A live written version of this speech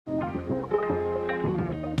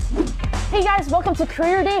Hey guys, welcome to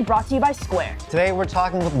Career Day, brought to you by Square. Today we're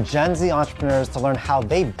talking with Gen Z entrepreneurs to learn how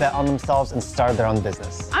they bet on themselves and started their own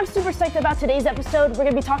business. I'm super psyched about today's episode. We're going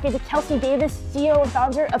to be talking to Kelsey Davis, CEO and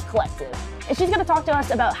founder of Collective. And she's going to talk to us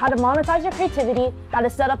about how to monetize your creativity, how to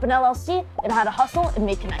set up an LLC, and how to hustle and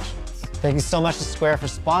make connections. Thank you so much to Square for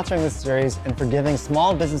sponsoring this series and for giving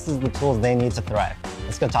small businesses the tools they need to thrive.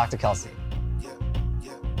 Let's go talk to Kelsey.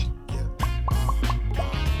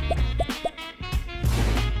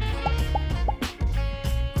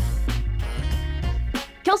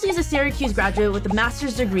 Kelsey is a Syracuse graduate with a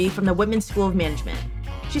master's degree from the Women's School of Management.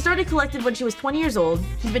 She started Collective when she was 20 years old,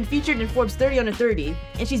 she's been featured in Forbes 30 Under 30,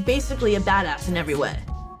 and she's basically a badass in every way.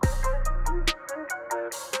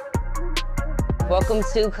 Welcome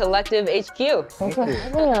to Collective HQ. Thanks for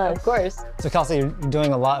having us. Of course. So Kelsey, you're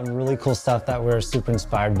doing a lot of really cool stuff that we're super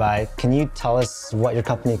inspired by. Can you tell us what your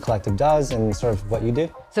company Collective does and sort of what you do?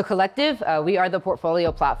 So Collective, we are the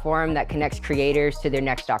portfolio platform that connects creators to their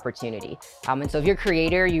next opportunity. And so if you're a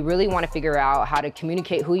creator, you really want to figure out how to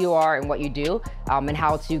communicate who you are and what you do, and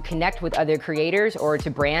how to connect with other creators or to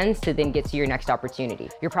brands to then get to your next opportunity.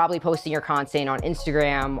 You're probably posting your content on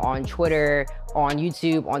Instagram, on Twitter, on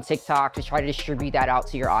YouTube, on TikTok to try to distribute that out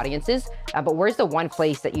to your audiences. But where's the one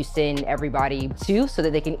place that you send everybody to so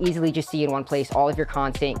that they can easily just see in one place all of your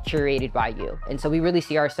content curated by you? And so we really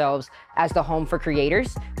see ourselves as the home for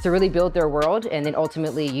creators to really build their world and then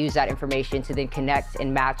ultimately use that information to then connect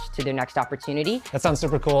and match to their next opportunity. That sounds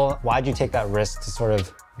super cool. Why'd you take that risk to sort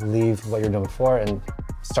of leave what you're doing before and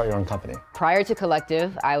start your own company? Prior to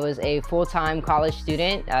Collective, I was a full-time college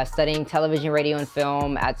student studying television, radio, and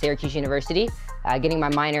film at Syracuse University, getting my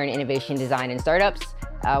minor in innovation design and startups,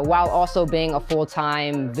 while also being a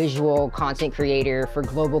full-time visual content creator for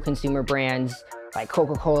global consumer brands like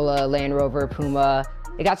Coca-Cola, Land Rover, Puma.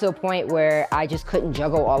 It got to a point where I just couldn't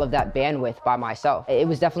juggle all of that bandwidth by myself. It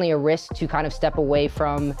was definitely a risk to kind of step away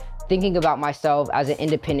from thinking about myself as an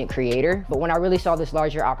independent creator. But when I really saw this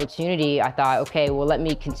larger opportunity, I thought, okay, well, let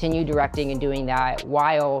me continue directing and doing that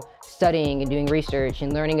while studying and doing research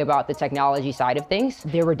and learning about the technology side of things.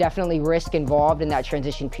 There were definitely risks involved in that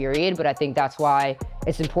transition period, but I think that's why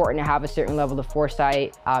it's important to have a certain level of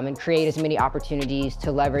foresight and create as many opportunities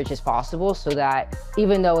to leverage as possible so that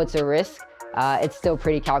even though it's a risk, it's still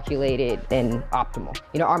pretty calculated and optimal.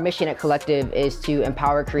 You know, our mission at Collective is to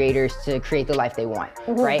empower creators to create the life they want,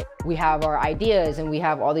 right? We have our ideas and we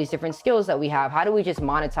have all these different skills that we have. How do we just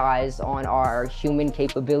monetize on our human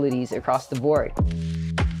capabilities across the board?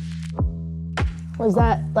 Was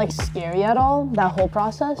that like scary at all, that whole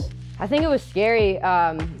process? I think it was scary,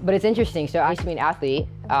 but it's interesting. So I used to be an athlete,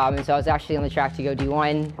 and so I was actually on the track to go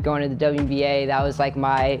D1, going to the WNBA. That was like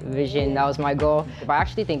my vision, that was my goal. But I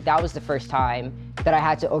actually think that was the first time that I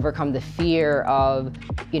had to overcome the fear of,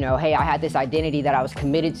 you know, hey, I had this identity that I was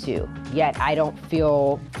committed to, yet I don't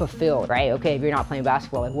feel fulfilled, right? Okay, if you're not playing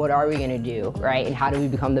basketball, like what are we gonna do, right? And how do we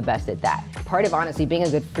become the best at that? Part of honestly being a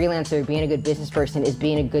good freelancer, being a good business person is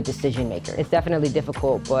being a good decision maker. It's definitely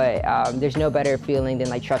difficult, but there's no better feeling than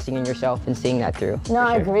like trusting in yourself and seeing that through. No,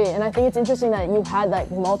 I agree. And I think it's interesting that you had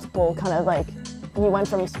like multiple kind of like, you went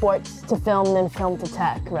from sports to film, then film to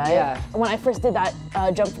tech, right? Yeah. When I first did that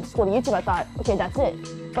jump from school to YouTube, I thought, okay, that's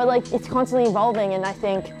it. But like, it's constantly evolving, and I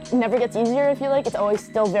think it never gets easier, I feel like. It's always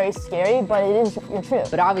still very scary, but it is your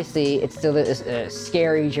truth. But obviously, it's still a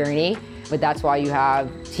scary journey, but that's why you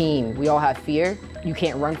have team. We all have fear. You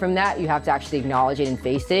can't run from that. You have to actually acknowledge it and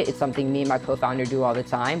face it. It's something me and my co-founder do all the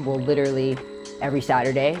time. We'll literally, every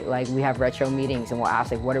Saturday, like we have retro meetings and we'll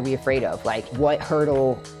ask, like, what are we afraid of? Like, what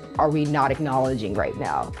hurdle are we not acknowledging right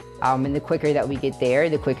now? And the quicker that we get there,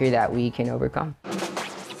 the quicker that we can overcome.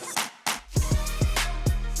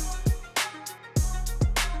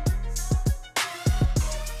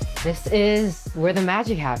 This is where the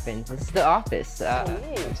magic happens. This is the office.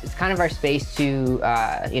 It's kind of our space to,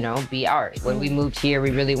 you know, be ours. When we moved here,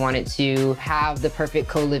 we really wanted to have the perfect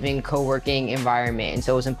co-living, co-working environment. And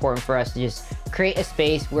so it was important for us to just create a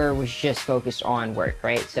space where we're just focused on work,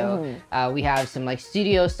 right? So we have some like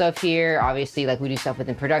studio stuff here. Obviously, like we do stuff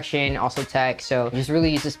within production, also tech. So just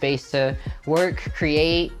really use the space to work,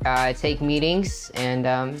 create, take meetings,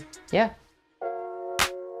 and yeah.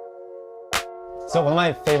 So one of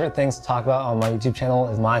my favorite things to talk about on my YouTube channel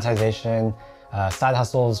is monetization, side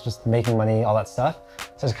hustles, just making money, all that stuff.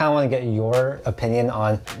 So I just kind of want to get your opinion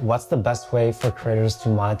on what's the best way for creators to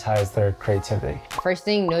monetize their creativity. First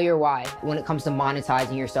thing, know your why. When it comes to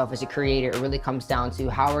monetizing yourself as a creator, it really comes down to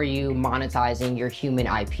how are you monetizing your human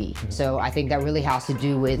IP. So I think that really has to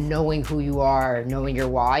do with knowing who you are, knowing your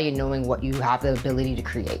why, and knowing what you have the ability to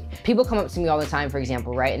create. People come up to me all the time, for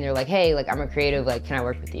example, right? And they're like, hey, like I'm a creative, like, can I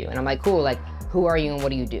work with you? And I'm like, cool, like, who are you and what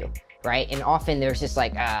do you do? right? And often there's just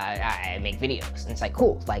like, I make videos. And it's like,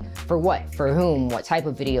 cool, like for what, for whom, what type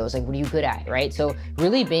of videos, like what are you good at, right? So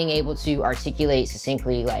really being able to articulate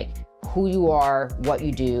succinctly like who you are, what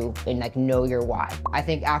you do, and like know your why. I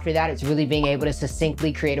think after that, it's really being able to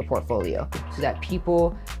succinctly create a portfolio so that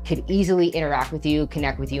people could easily interact with you,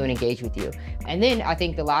 connect with you, and engage with you. And then I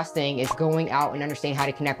think the last thing is going out and understanding how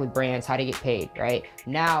to connect with brands, how to get paid, right?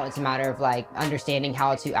 Now it's a matter of like understanding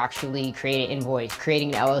how to actually create an invoice,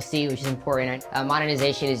 creating an LLC, which is important.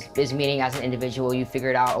 Monetization is meaning as an individual, you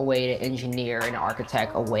figured out a way to engineer and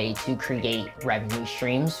architect a way to create revenue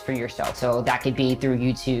streams for yourself. So that could be through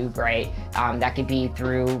YouTube, right? That could be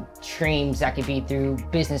through streams, that could be through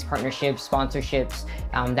business partnerships, sponsorships,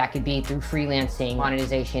 that could be through freelancing.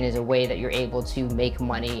 Monetization is a way that you're able to make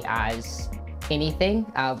money as anything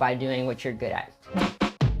by doing what you're good at.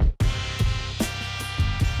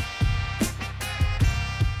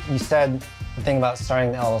 You said the thing about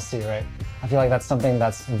starting an LLC, right? I feel like that's something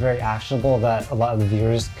that's very actionable that a lot of the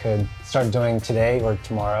viewers could start doing today or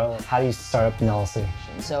tomorrow. How do you start up an LLC?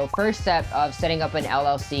 So first step of setting up an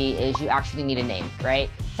LLC is you actually need a name, right?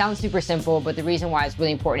 Sounds super simple, but the reason why it's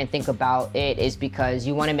really important to think about it is because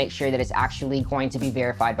you want to make sure that it's actually going to be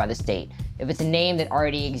verified by the state. If it's a name that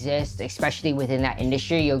already exists, especially within that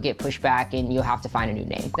industry, you'll get pushback and you'll have to find a new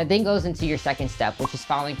name. That then goes into your second step, which is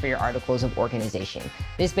filing for your articles of organization.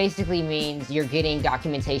 This basically means you're getting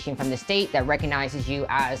documentation from the state that recognizes you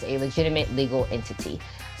as a legitimate legal entity.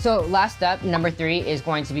 So last step, number 3, is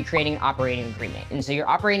going to be creating an operating agreement. And so your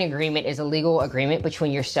operating agreement is a legal agreement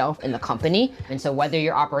between yourself and the company. And so whether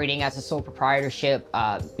you're operating as a sole proprietorship,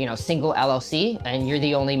 single LLC, and you're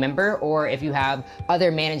the only member, or if you have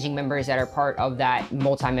other managing members that are part of that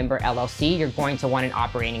multi-member LLC, you're going to want an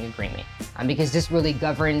operating agreement. Because this really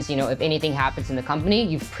governs, if anything happens in the company,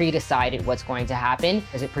 you've pre-decided what's going to happen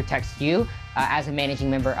because it protects you as a managing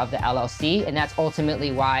member of the LLC. And that's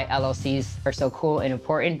ultimately why LLCs are so cool and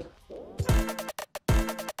important.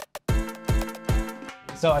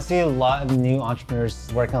 So I see a lot of new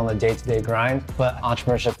entrepreneurs working on the day-to-day grind, but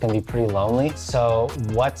entrepreneurship can be pretty lonely. So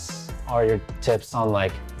what are your tips on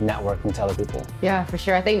like networking to other people? Yeah, for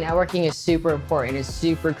sure. I think networking is super important. It's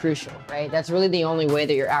super crucial, right? That's really the only way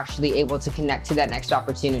that you're actually able to connect to that next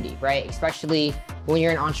opportunity, right? Especially when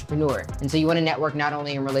you're an entrepreneur. And so you want to network not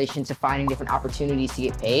only in relation to finding different opportunities to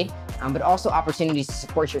get paid, but also opportunities to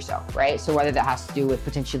support yourself, right? So whether that has to do with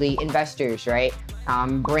potentially investors, right?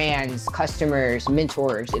 Brands, customers,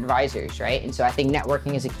 mentors, advisors, right? And so I think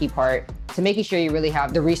networking is a key part to making sure you really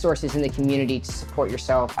have the resources in the community to support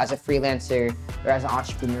yourself as a freelancer or as an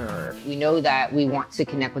entrepreneur. We know that we want to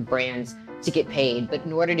connect with brands to get paid, but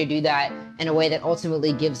in order to do that in a way that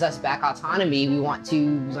ultimately gives us back autonomy, we want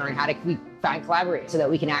to learn how to collaborate so that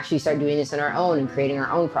we can actually start doing this on our own and creating our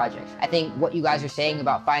own projects. I think what you guys are saying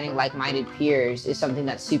about finding like-minded peers is something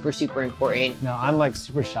that's super, super important. No, I'm like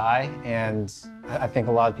super shy, and I think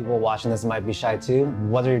a lot of people watching this might be shy too.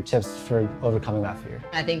 What are your tips for overcoming that fear?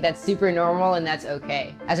 I think that's super normal and that's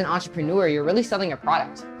okay. As an entrepreneur, you're really selling a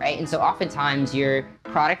product, right? And so oftentimes your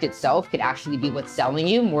product itself could actually be what's selling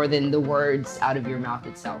you more than the words out of your mouth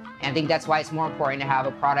itself. And I think that's why it's more important to have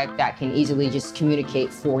a product that can easily just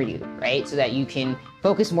communicate for you, right? So that you can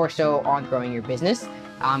focus more so on growing your business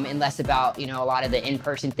and less about, a lot of the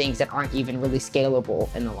in-person things that aren't even really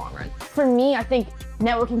scalable in the long run. For me, I think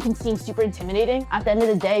networking can seem super intimidating. At the end of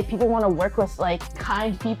the day, people want to work with like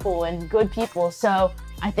kind people and good people. So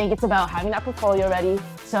I think it's about having that portfolio ready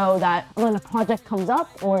so that when a project comes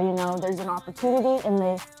up or, there's an opportunity and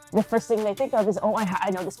the first thing they think of is, oh,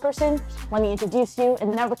 I know this person, let me introduce you,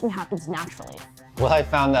 and networking happens naturally. What I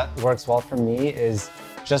found that works well for me is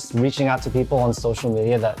just reaching out to people on social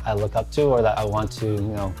media that I look up to or that I want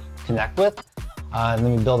to, connect with. And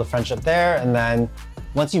then we build a friendship there. And then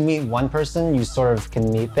once you meet one person, you sort of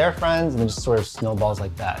can meet their friends and it just sort of snowballs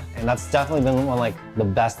like that. And that's definitely been one of the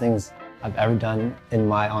best things I've ever done in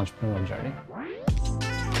my entrepreneurial journey.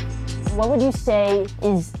 What would you say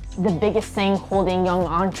is the biggest thing holding young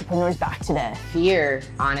entrepreneurs back today? Fear,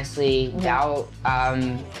 honestly, doubt,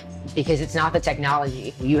 because it's not the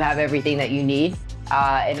technology. You have everything that you need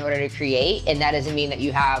in order to create, and that doesn't mean that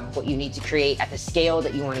you have what you need to create at the scale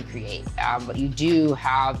that you want to create, but you do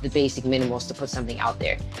have the basic minimals to put something out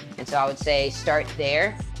there. And so I would say start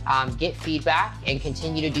there, get feedback, and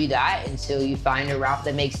continue to do that until you find a route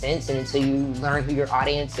that makes sense and until you learn who your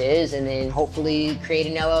audience is, and then hopefully create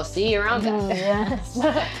an LLC around that. Yes.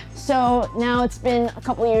 So now it's been a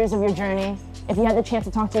couple of years of your journey. If you had the chance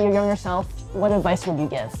to talk to your younger self, what advice would you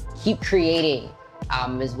give? Keep creating.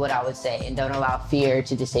 Is what I would say, and don't allow fear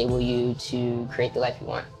to disable you to create the life you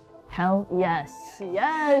want. Hell yes.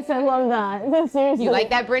 Yes, I love that. Seriously. You like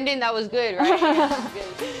that, Brendan? That was good, right?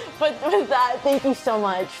 But with that, thank you so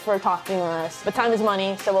much for talking to us. But time is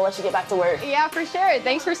money, so we'll let you get back to work. Yeah, for sure.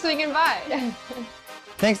 Thanks for swinging by.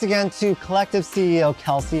 Thanks again to Collective CEO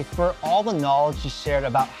Kelsey for all the knowledge she shared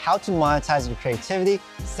about how to monetize your creativity,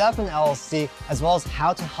 set up an LLC, as well as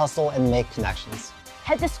how to hustle and make connections.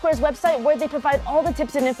 Head to Square's website where they provide all the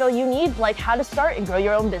tips and info you need, like how to start and grow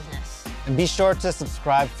your own business. And be sure to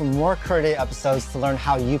subscribe for more Career Day episodes to learn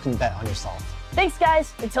how you can bet on yourself. Thanks,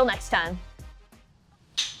 guys. Until next time.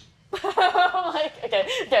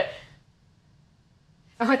 Okay.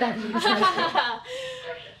 Oh, that